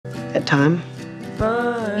that time.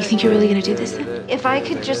 You think you're really gonna do this then? If I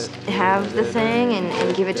could just have the thing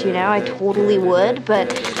and give it to you now, I totally would,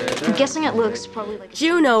 but I'm guessing it looks probably like...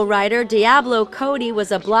 Juno writer Diablo Cody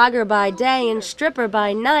was a blogger by day and stripper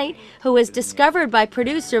by night who was discovered by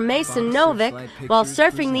producer Mason Novick while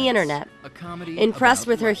surfing the internet. Impressed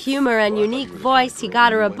with her humor and unique voice, he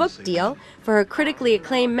got her a book deal for her critically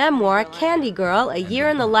acclaimed memoir, Candy Girl, A Year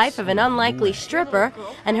in the Life of an Unlikely Stripper,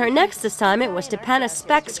 and her next assignment was to pen a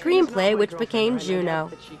spec screenplay which became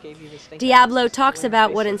Juno. Diablo talks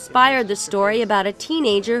about what inspired the story about a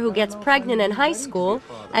teenager who gets pregnant in high school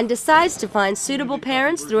and decides to find suitable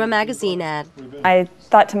parents through a magazine ad. I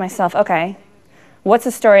thought to myself, okay, what's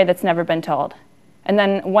a story that's never been told? And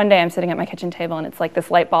then one day I'm sitting at my kitchen table and it's like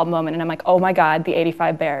this light bulb moment and I'm like, oh my God, the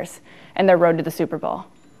 '85 Bears and their road to the Super Bowl.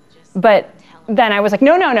 But then I was like,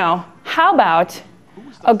 no, no, no. How about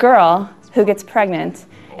a girl who gets pregnant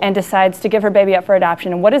and decides to give her baby up for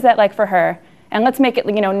adoption, and what is that like for her? And let's make it,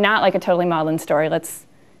 you know, not like a totally maudlin story. Let's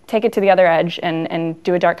take it to the other edge and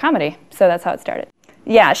do a dark comedy. So that's how it started.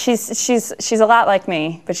 Yeah, she's a lot like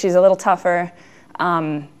me, but she's a little tougher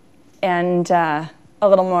and a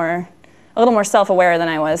little more self-aware than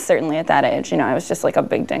I was, certainly at that age. You know, I was just like a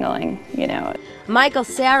big ding-a-ling, you know. Michael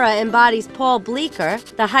Cera embodies Paul Bleecker,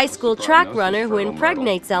 the high school track runner who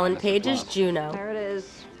impregnates Ellen Page's Juno. There it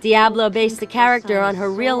is. Diablo based the character on her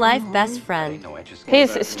real-life best friend.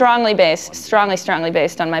 He's strongly based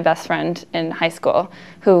on my best friend in high school,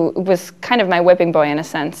 who was kind of my whipping boy in a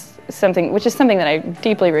sense, which is something that I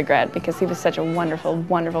deeply regret because he was such a wonderful,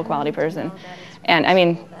 wonderful quality person. And I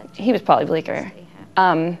mean, he was Paulie Bleecker.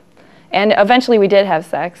 And eventually we did have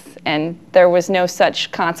sex, and there was no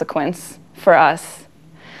such consequence for us.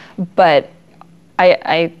 But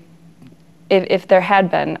if there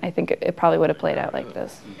had been, I think it probably would have played out like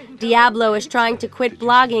this. Diablo is trying to quit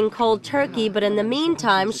blogging cold turkey, but in the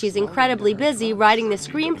meantime, she's incredibly busy writing the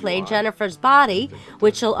screenplay Jennifer's Body,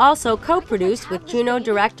 which she'll also co-produce with Juno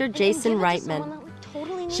director Jason Reitman.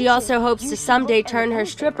 She also hopes to someday turn her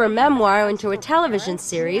stripper memoir into a television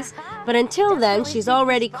series, but until then, she's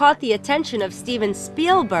already caught the attention of Steven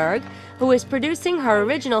Spielberg, who is producing her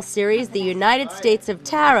original series, The United States of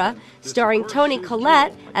Tara, starring Toni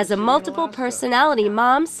Collette as a multiple personality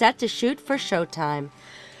mom set to shoot for Showtime.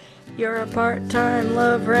 You're a part-time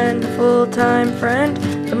lover and a full-time friend.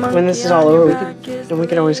 When this is all over, we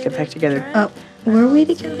can always get back together. Were we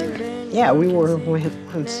together? Yeah, we were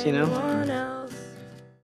once, you know.